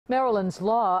Maryland's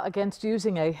law against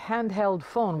using a handheld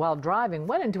phone while driving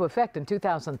went into effect in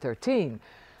 2013.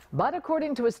 But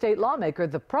according to a state lawmaker,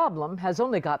 the problem has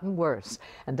only gotten worse.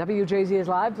 And WJZ's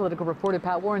live political reporter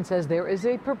Pat Warren says there is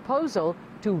a proposal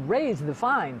to raise the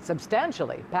fine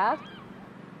substantially. Pat?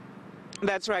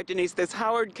 That's right, Denise. This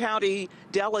Howard County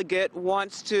delegate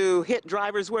wants to hit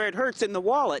drivers where it hurts, in the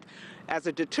wallet, as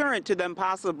a deterrent to them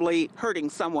possibly hurting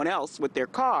someone else with their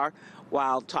car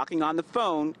while talking on the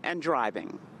phone and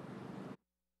driving.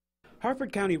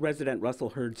 Harford County resident Russell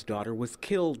Hurd's daughter was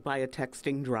killed by a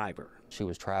texting driver. She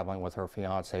was traveling with her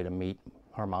fiance to meet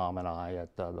her mom and I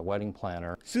at the wedding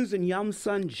planner. Susan Yum's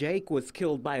son Jake was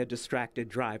killed by a distracted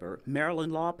driver.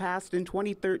 Maryland law passed in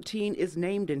 2013 is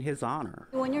named in his honor.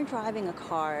 When you're driving a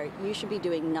car, you should be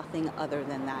doing nothing other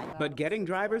than that. But getting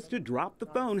drivers to drop the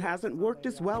phone hasn't worked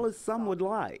as well as some would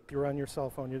like. You're on your cell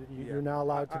phone. You're now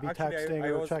allowed to be texting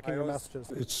or checking your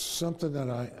messages. It's something that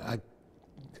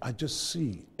I just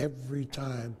see every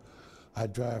time I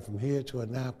drive from here to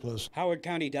Annapolis. Howard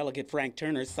County Delegate Frank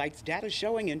Turner cites data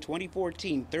showing in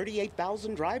 2014,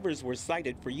 38,000 drivers were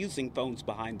cited for using phones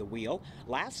behind the wheel.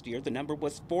 Last year, the number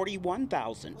was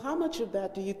 41,000. How much of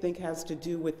that do you think has to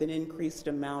do with an increased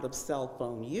amount of cell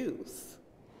phone use?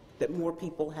 That more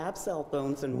people have cell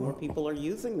phones and more people are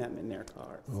using them in their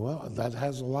cars. Well, that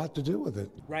has a lot to do with it.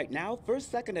 Right now, first,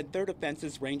 second, and third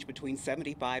offenses range between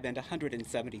 $75 and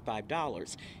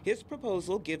 $175. His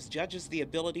proposal gives judges the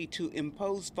ability to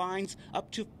impose fines up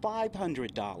to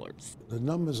 $500. The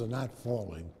numbers are not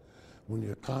falling when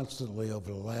you're constantly,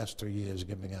 over the last 3 years,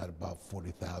 giving out about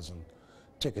 40,000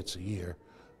 tickets a year.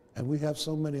 And we have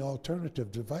so many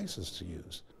alternative devices to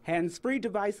use. Hands-free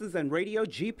devices and radio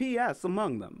GPS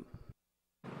among them.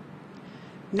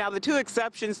 Now, the two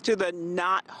exceptions to the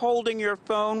not holding your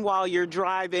phone while you're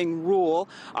driving rule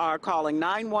are calling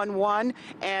 911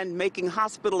 and making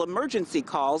hospital emergency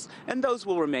calls, and those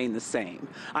will remain the same.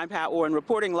 I'm Pat Warren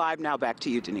reporting live now. Back to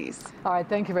you, Denise. All right,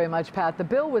 thank you very much, Pat. The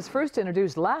bill was first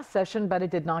introduced last session, but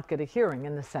it did not get a hearing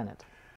in the Senate.